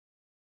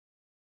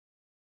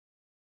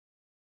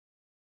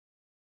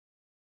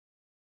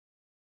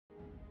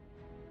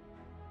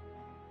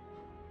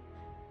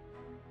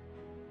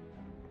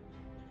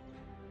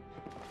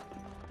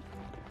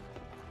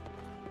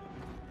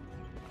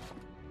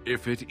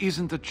If it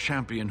isn't the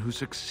champion who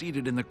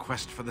succeeded in the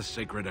quest for the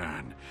sacred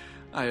urn,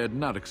 I had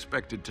not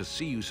expected to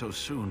see you so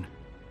soon.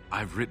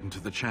 I've written to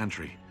the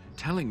Chantry,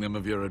 telling them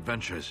of your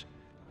adventures.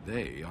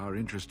 They are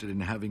interested in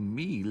having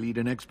me lead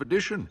an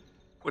expedition.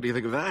 What do you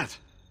think of that?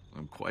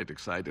 I'm quite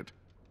excited.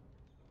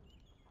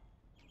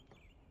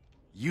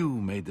 You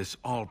made this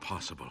all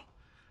possible.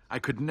 I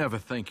could never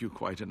thank you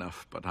quite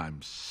enough, but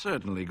I'm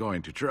certainly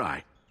going to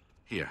try.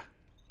 Here,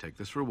 take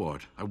this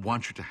reward. I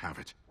want you to have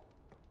it.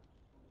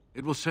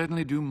 It will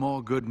certainly do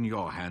more good in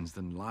your hands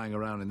than lying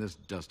around in this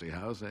dusty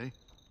house, eh?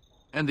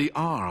 And the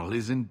Arl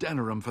is in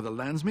Denerim for the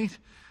Landsmeet?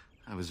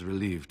 I was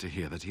relieved to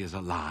hear that he is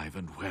alive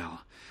and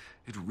well.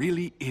 It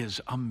really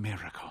is a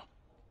miracle.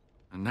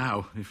 And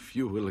now, if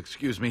you will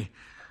excuse me,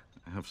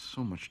 I have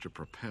so much to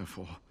prepare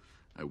for.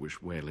 I wish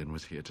Waylon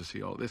was here to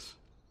see all this.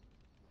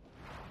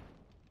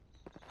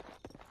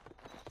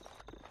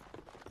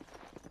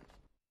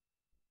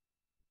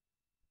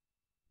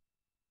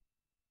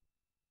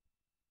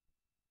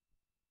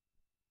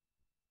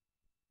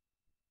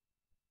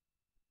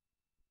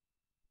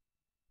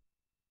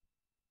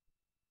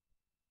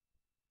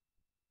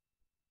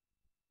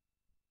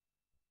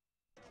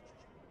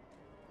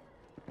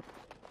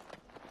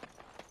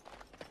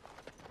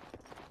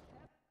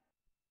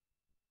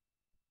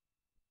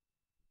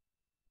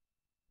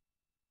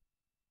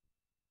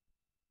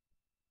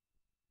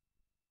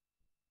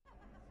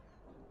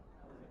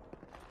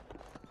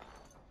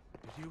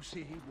 Did you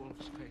see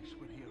Wolf's face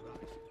when he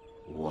arrived?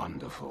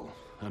 Wonderful.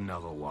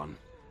 Another one.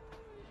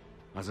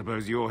 I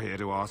suppose you're here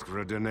to ask for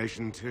a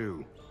donation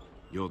too.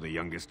 You're the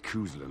youngest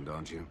Kuzland,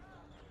 aren't you?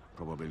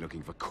 Probably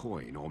looking for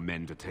coin or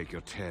men to take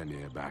your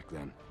Ternir back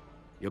then.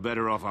 You're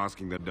better off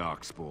asking the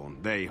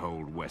Darkspawn. They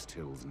hold West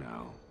Hills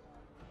now.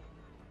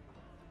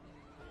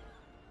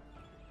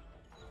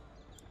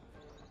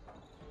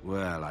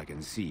 Well, I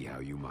can see how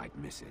you might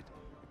miss it.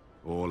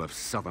 All of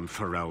southern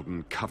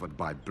Ferelden covered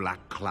by black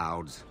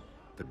clouds,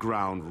 the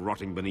ground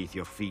rotting beneath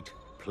your feet,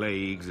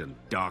 plagues and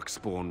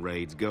Darkspawn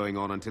raids going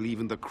on until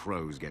even the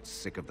crows get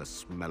sick of the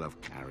smell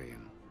of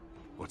carrion.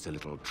 What's a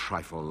little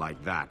trifle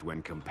like that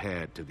when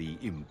compared to the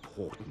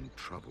important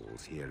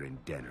troubles here in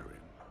Denerim?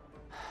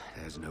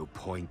 There's no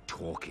point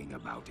talking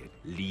about it.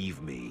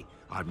 Leave me.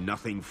 I've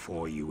nothing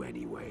for you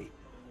anyway.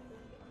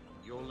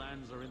 Your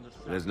lands are in the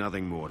south. There's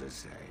nothing more to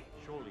say.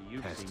 Surely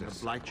you've Pestus. seen the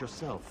blight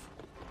yourself.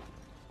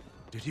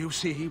 Did you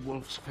see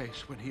Wolf's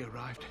face when he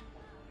arrived?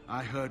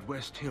 I heard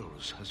West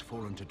Hills has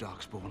fallen to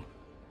Darkspawn.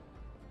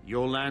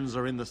 Your lands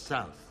are in the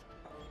south.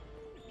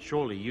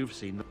 Surely you've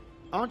seen them.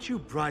 Aren't you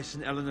Bryce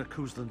and Eleanor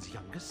Kuzland's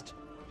youngest?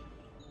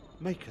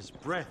 Maker's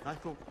breath, I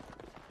thought...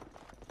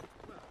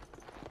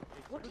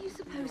 What do you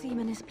suppose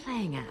Eamon is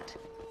playing at?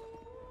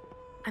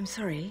 I'm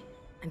sorry,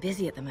 I'm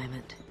busy at the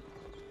moment.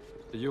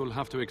 You'll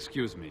have to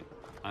excuse me.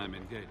 I'm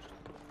engaged.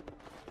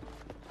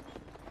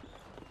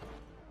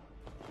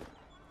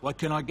 What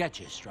can I get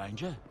you,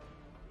 stranger?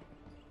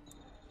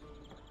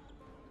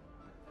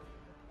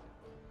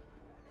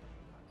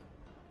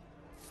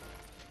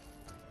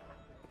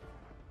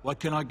 What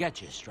can I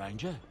get you,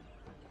 stranger?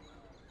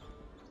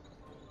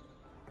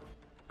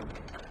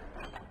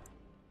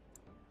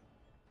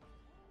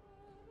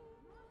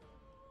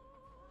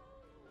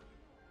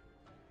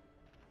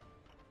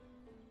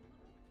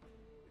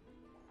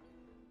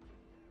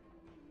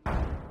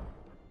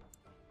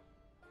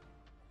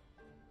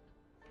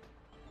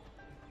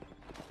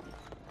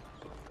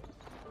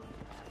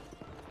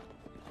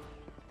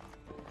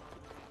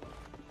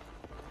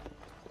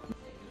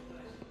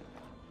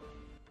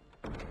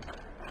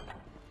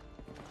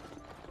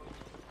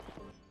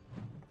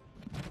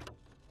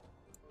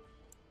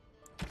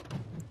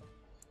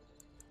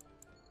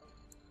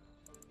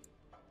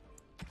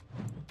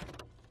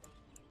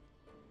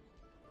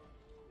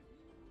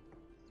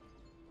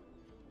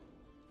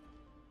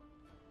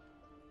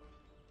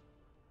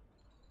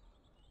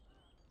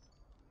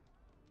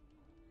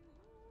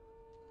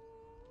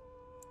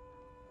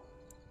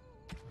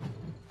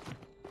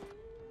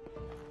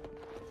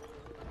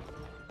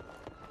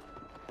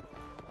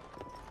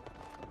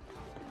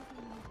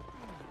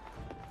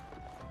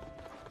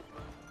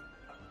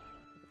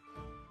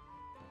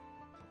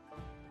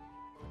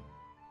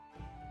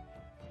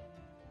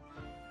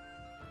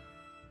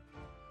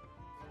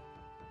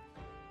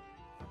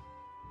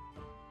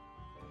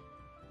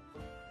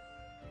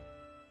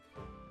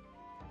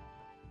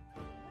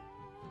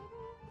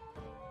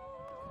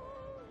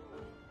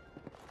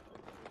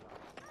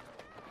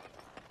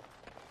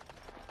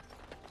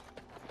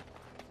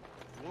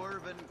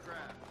 Dwarven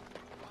craft.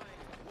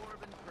 Fine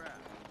dwarven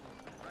craft.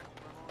 Direct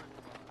from Orange.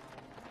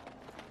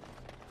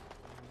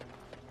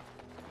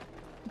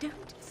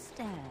 Don't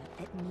stare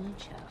at me,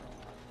 child.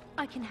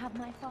 I can have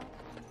my fun.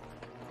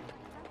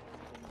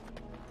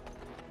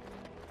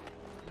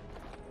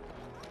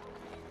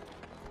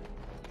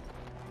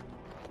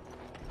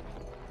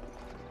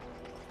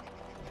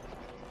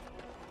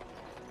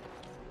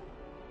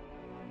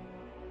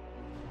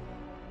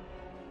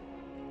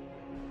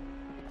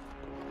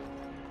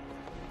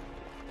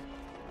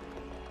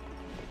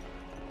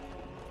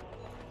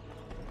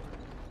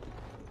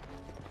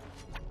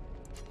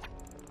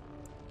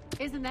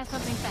 Isn't there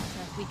something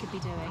better we could be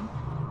doing?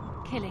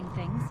 Killing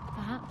things,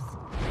 perhaps?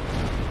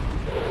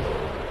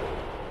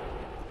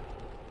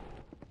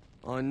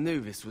 I knew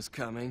this was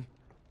coming.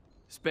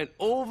 Spent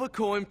all the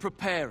coin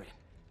preparing,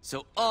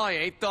 so I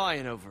ain't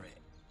dying over it.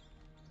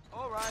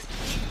 All right.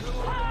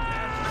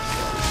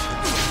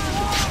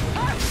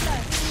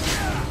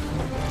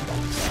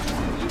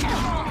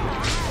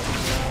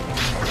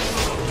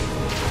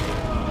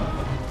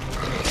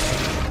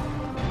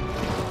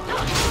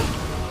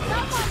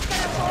 Someone's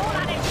gonna fall,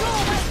 and it sure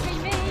won't be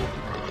me!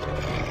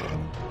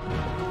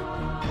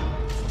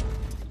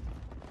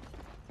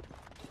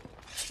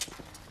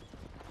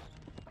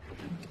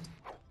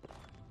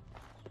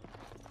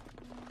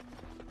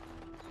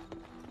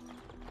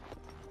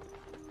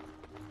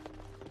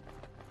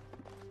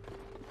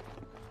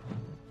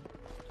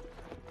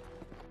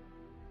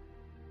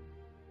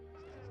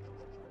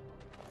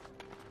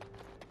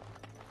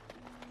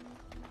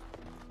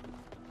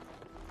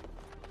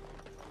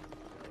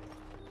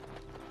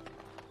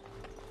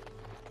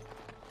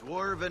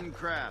 Dwarven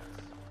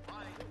crafts.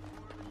 Fine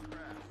dwarven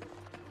crafts.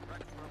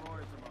 Wreck from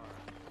Orzammar.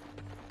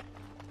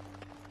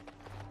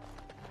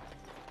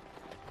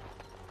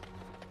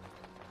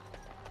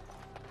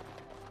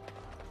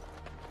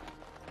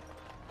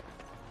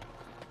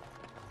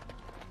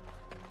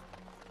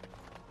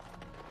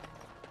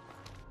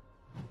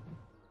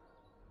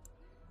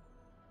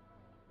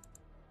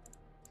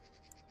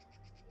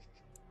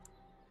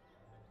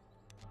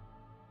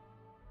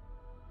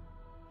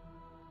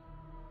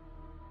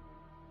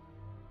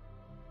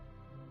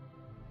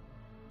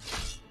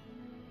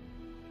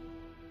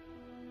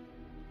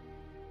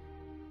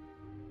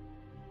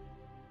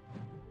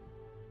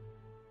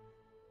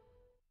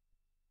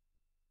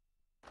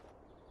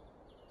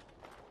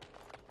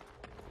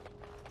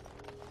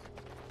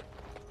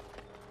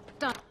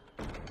 Done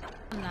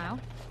now.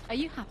 Are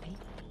you happy?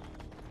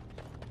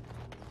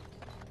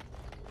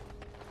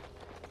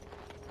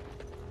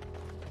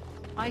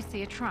 I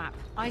see a trap.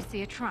 I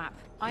see a trap.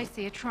 I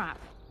see a trap.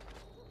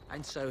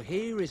 And so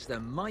here is the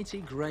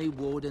mighty Grey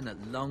Warden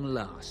at long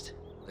last.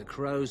 The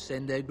crows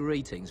send their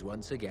greetings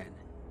once again.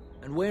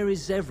 And where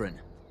is Zevran?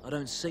 I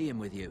don't see him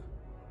with you.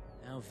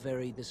 How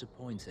very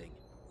disappointing.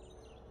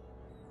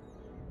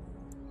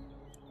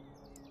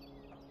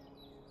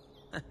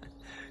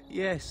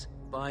 Yes,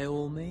 by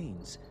all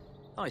means.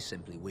 I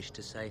simply wish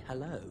to say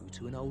hello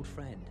to an old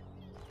friend.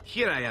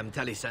 Here I am,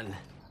 Taliesin.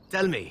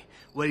 Tell me,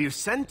 were you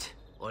sent,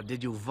 or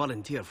did you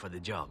volunteer for the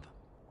job?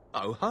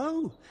 Oh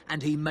ho!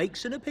 And he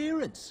makes an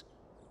appearance.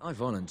 I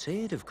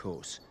volunteered, of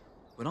course.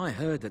 When I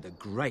heard that the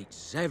great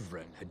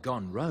Zevran had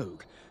gone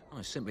rogue,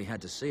 I simply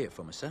had to see it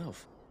for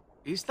myself.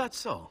 Is that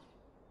so?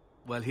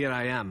 Well, here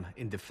I am,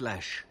 in the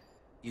flesh.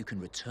 You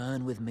can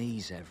return with me,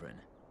 Zevran.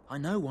 I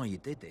know why you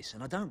did this,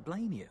 and I don't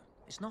blame you.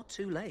 It's not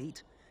too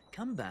late.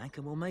 Come back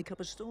and we'll make up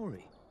a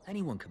story.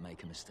 Anyone can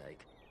make a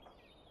mistake.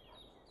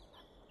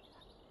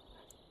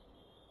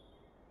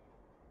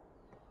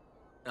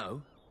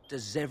 Oh?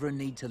 Does Zevran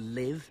need to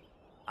live?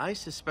 I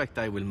suspect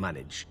I will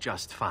manage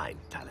just fine,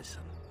 Taliesin.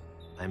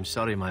 I'm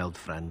sorry, my old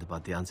friend,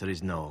 but the answer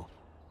is no.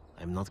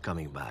 I'm not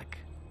coming back.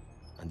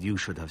 And you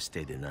should have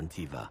stayed in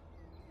Antiva.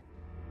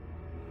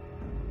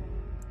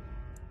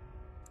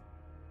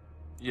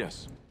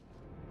 Yes.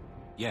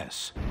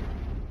 Yes.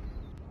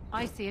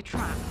 I see a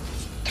trap.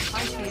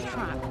 I see a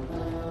trap.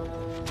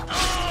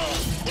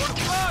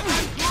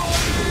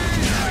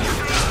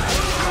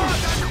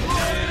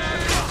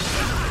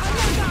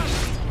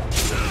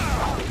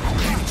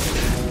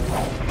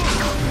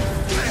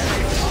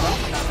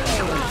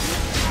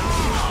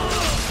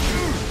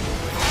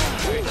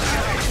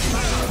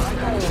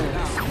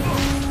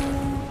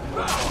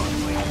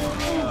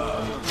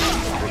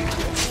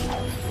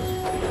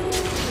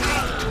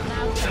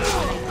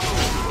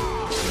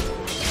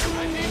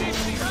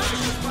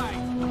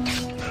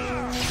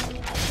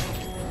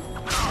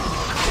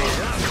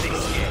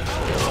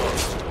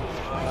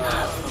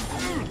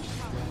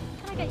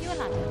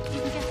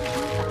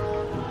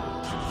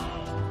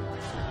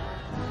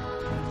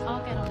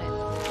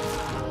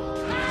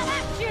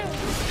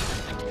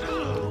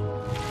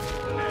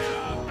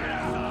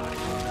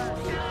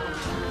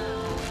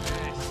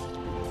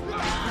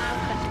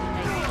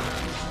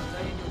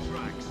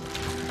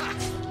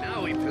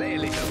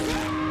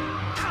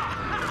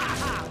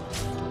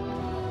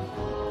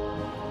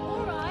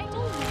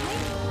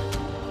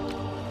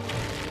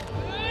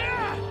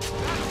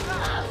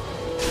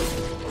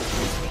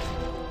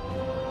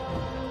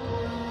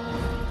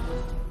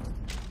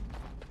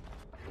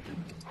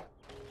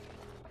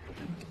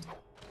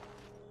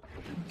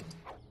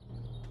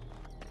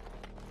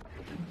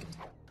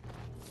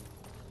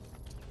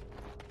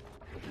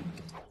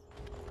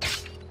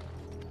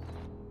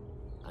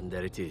 And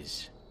there it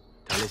is.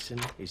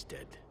 Taliesin is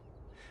dead.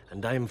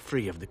 And I am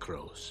free of the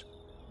crows.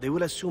 They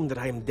will assume that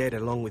I am dead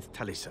along with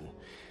Taliesin.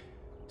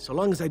 So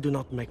long as I do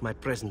not make my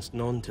presence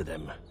known to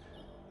them,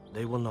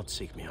 they will not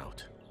seek me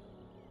out.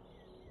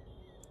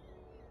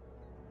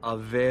 A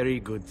very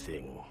good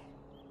thing.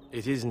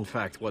 It is in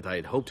fact what I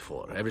had hoped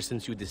for ever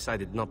since you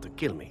decided not to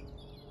kill me.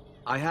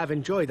 I have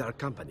enjoyed our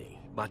company,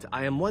 but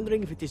I am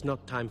wondering if it is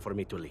not time for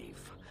me to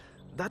leave.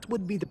 That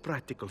would be the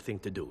practical thing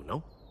to do,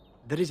 no?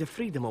 There is a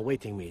freedom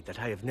awaiting me that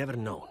I have never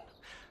known.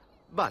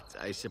 But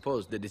I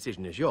suppose the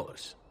decision is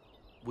yours.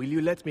 Will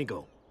you let me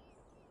go?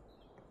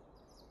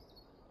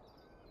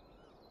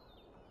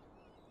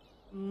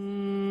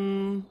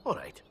 All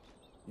right.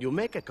 You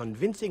make a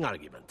convincing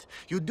argument.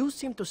 You do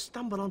seem to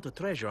stumble onto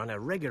treasure on a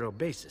regular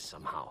basis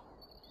somehow.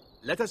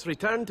 Let us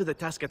return to the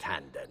task at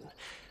hand, then.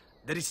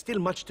 There is still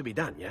much to be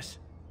done, yes?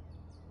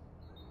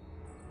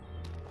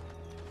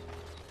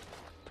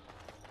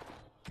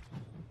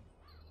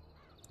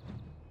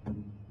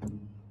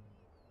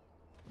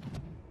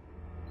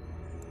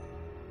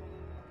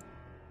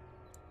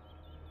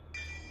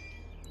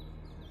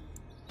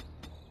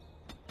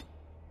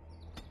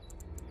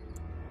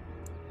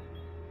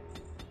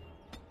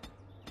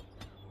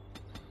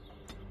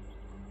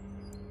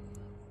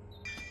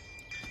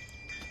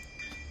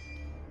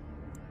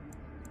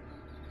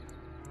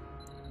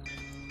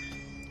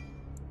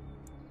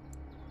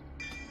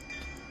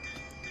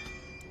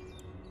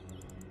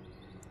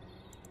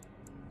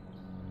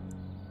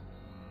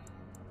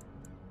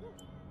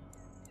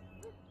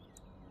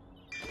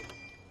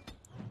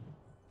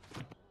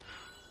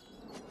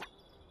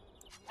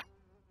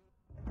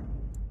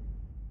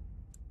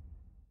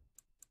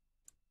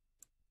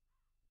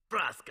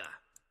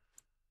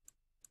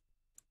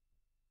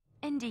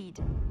 Indeed.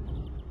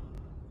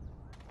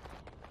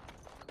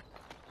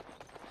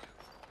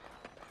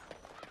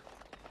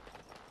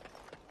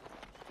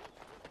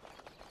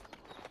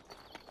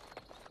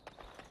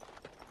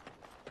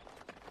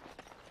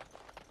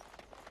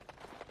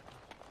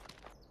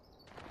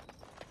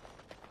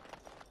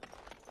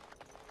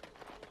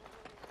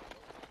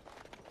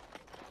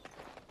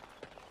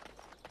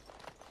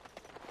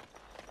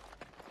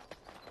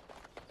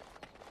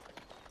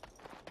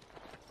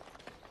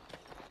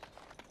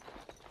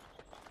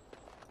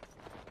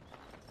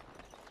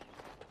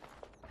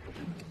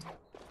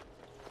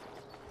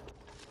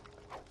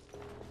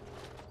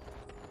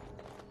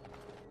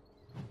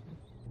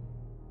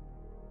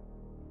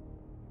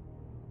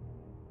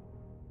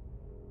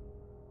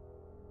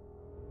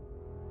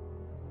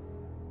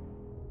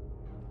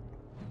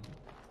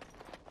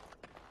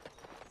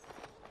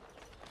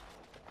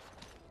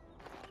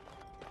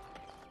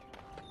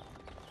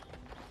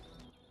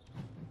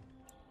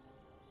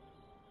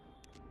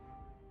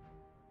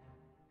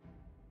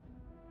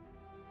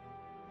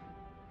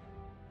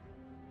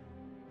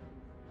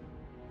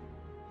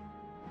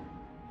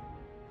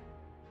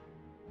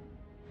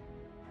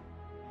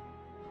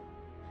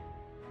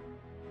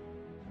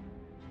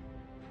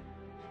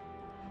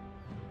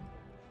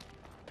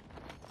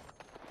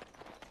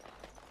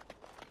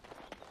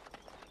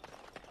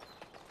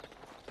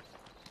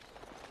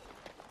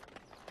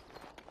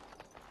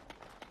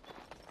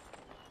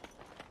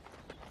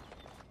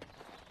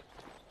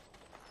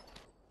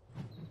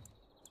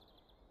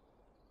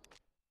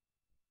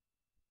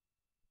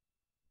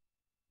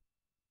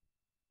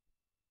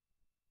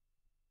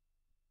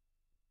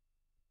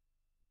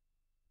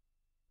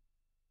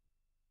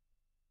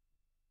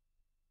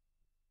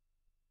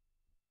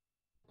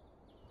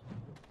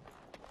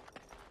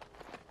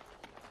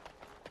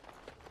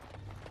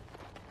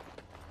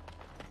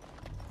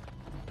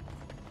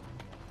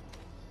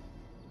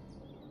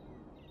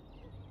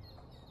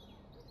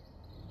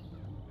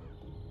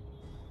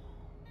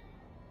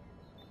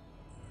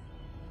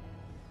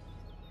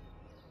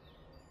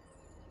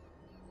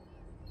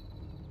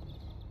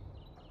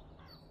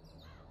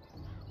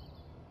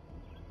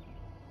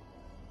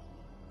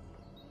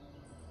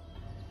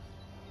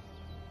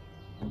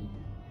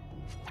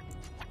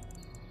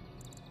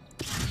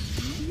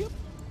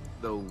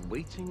 The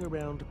waiting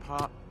around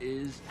part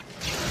is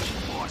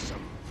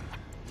awesome.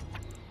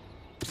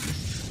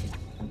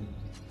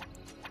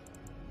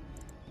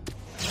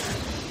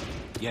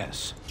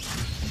 Yes.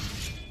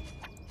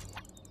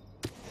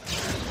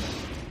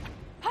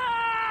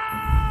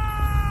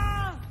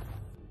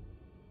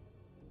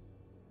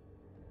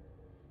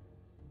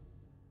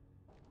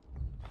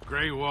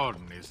 Grey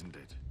Warden, isn't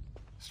it?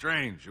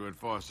 Strange you would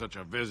force such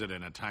a visit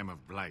in a time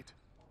of blight.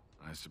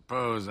 I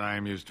suppose I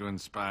am used to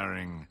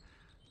inspiring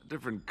a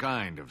different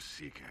kind of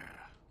seeker.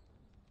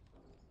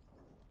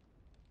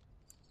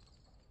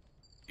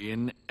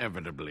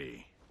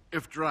 Inevitably.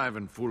 If drive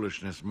and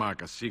foolishness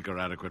mark a seeker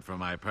adequate for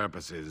my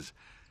purposes.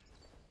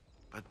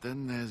 But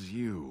then there's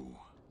you.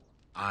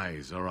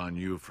 Eyes are on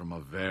you from a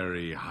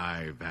very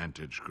high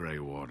vantage, Grey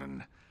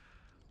Warden.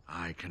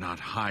 I cannot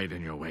hide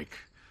in your wake,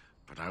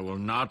 but I will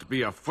not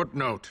be a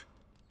footnote.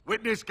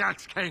 Witness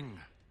Gax King!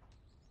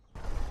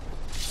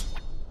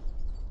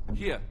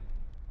 Here.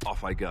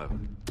 Off I go.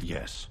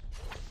 Yes.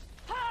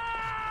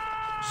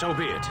 So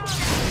be it.